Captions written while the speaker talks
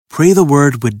Pray the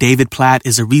Word with David Platt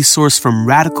is a resource from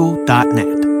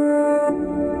radical.net.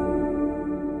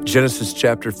 Genesis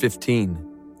chapter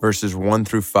 15, verses 1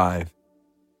 through 5.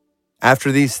 After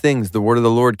these things, the word of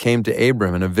the Lord came to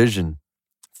Abram in a vision.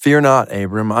 Fear not,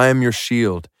 Abram, I am your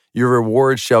shield. Your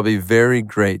reward shall be very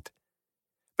great.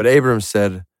 But Abram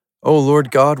said, O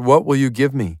Lord God, what will you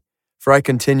give me? For I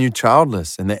continue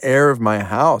childless, and the heir of my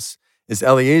house is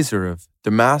Eliezer of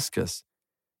Damascus.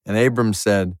 And Abram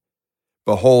said,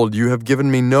 Behold, you have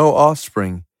given me no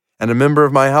offspring, and a member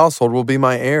of my household will be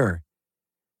my heir.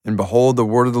 And behold, the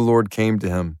word of the Lord came to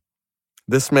him.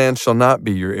 This man shall not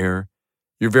be your heir.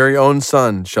 Your very own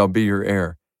son shall be your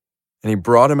heir. And he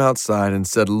brought him outside and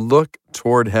said, Look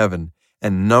toward heaven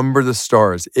and number the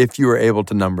stars, if you are able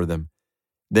to number them.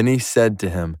 Then he said to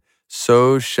him,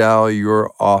 So shall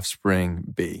your offspring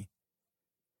be.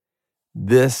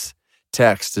 This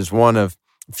text is one of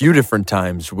a few different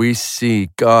times we see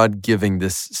God giving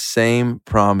this same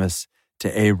promise to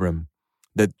Abram,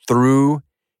 that through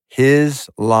his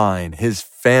line, his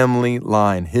family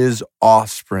line, his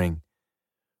offspring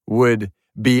would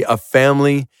be a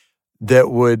family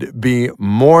that would be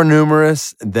more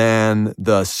numerous than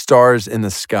the stars in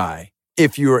the sky,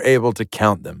 if you were able to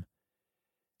count them.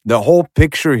 The whole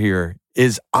picture here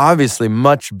is obviously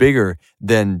much bigger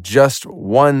than just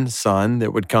one son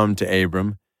that would come to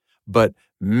Abram, but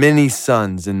many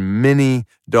sons and many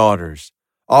daughters,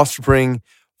 offspring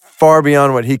far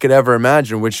beyond what he could ever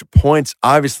imagine, which points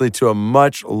obviously to a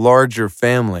much larger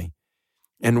family.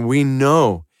 And we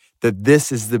know that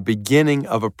this is the beginning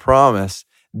of a promise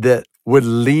that would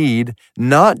lead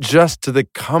not just to the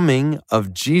coming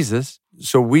of Jesus.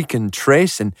 So we can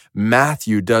trace, and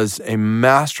Matthew does a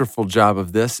masterful job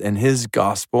of this in his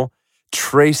gospel,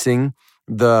 tracing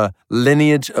the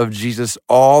lineage of Jesus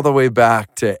all the way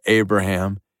back to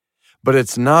Abraham. But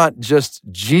it's not just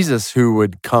Jesus who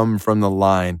would come from the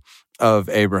line of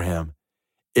Abraham.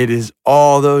 It is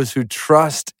all those who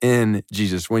trust in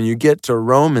Jesus. When you get to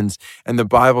Romans and the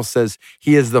Bible says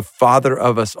he is the father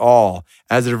of us all,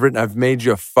 as it is written, I've made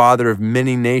you a father of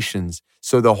many nations.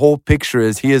 So the whole picture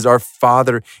is he is our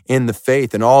father in the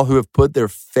faith and all who have put their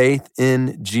faith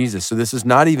in Jesus. So this is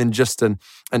not even just an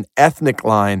ethnic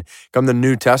line come the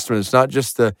New Testament. It's not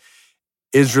just the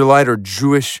Israelite or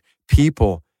Jewish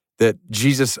people that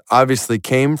Jesus obviously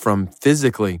came from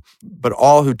physically, but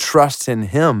all who trust in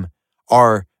him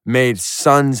are made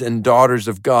sons and daughters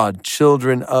of God,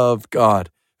 children of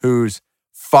God, whose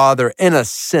father, in a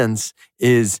sense,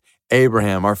 is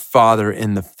Abraham, our father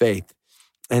in the faith.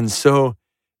 And so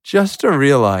just to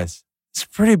realize, it's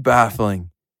pretty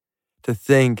baffling to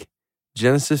think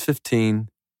Genesis 15,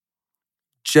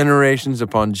 generations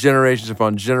upon generations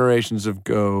upon generations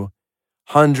ago,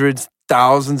 hundreds,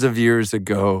 thousands of years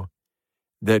ago,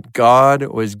 that God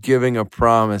was giving a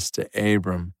promise to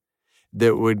Abram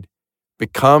that would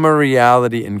become a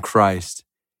reality in Christ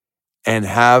and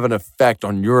have an effect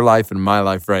on your life and my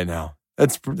life right now.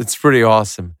 It's pretty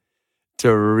awesome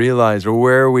to realize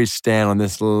where we stand on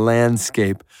this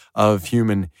landscape of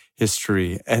human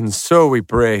history. And so we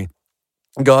pray,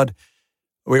 God,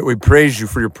 we praise you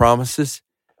for your promises.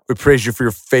 We praise you for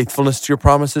your faithfulness to your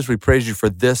promises. We praise you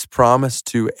for this promise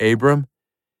to Abram,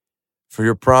 for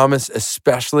your promise,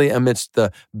 especially amidst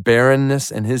the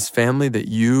barrenness in his family, that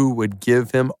you would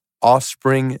give him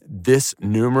offspring this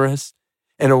numerous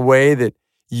in a way that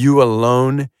you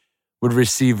alone would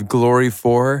receive glory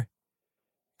for.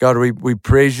 God, we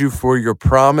praise you for your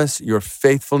promise, your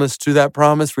faithfulness to that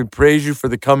promise. We praise you for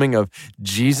the coming of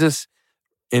Jesus,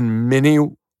 in many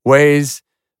ways,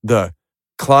 the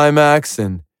climax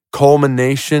and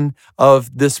culmination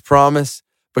of this promise,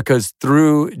 because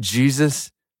through Jesus,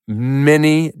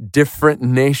 many different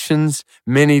nations,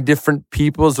 many different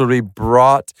peoples will be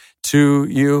brought to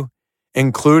you,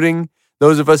 including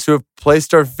those of us who have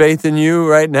placed our faith in you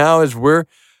right now as we're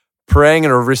praying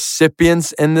and are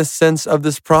recipients in this sense of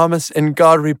this promise. And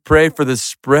God, we pray for the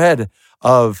spread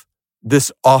of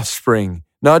this offspring,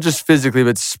 not just physically,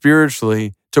 but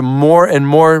spiritually, to more and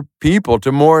more people,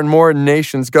 to more and more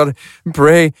nations. God,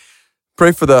 pray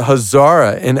for the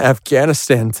Hazara in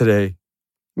Afghanistan today.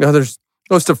 Now, there's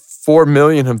close to 4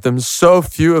 million of them. So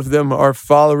few of them are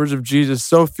followers of Jesus.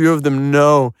 So few of them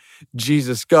know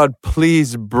Jesus. God,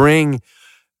 please bring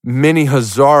many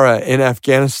Hazara in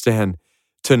Afghanistan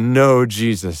to know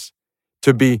Jesus,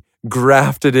 to be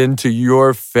grafted into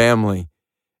your family,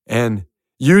 and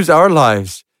use our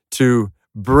lives to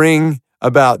bring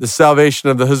about the salvation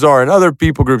of the Hazara and other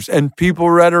people groups and people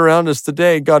right around us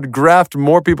today. God, graft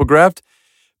more people, graft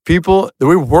people that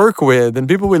we work with and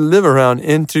people we live around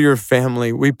into your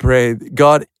family. We pray,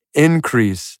 God,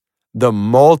 increase the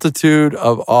multitude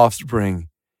of offspring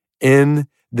in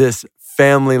this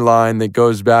family line that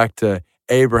goes back to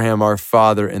Abraham, our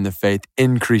father in the faith.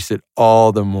 Increase it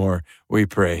all the more, we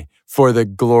pray, for the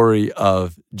glory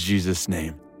of Jesus'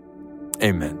 name.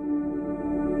 Amen.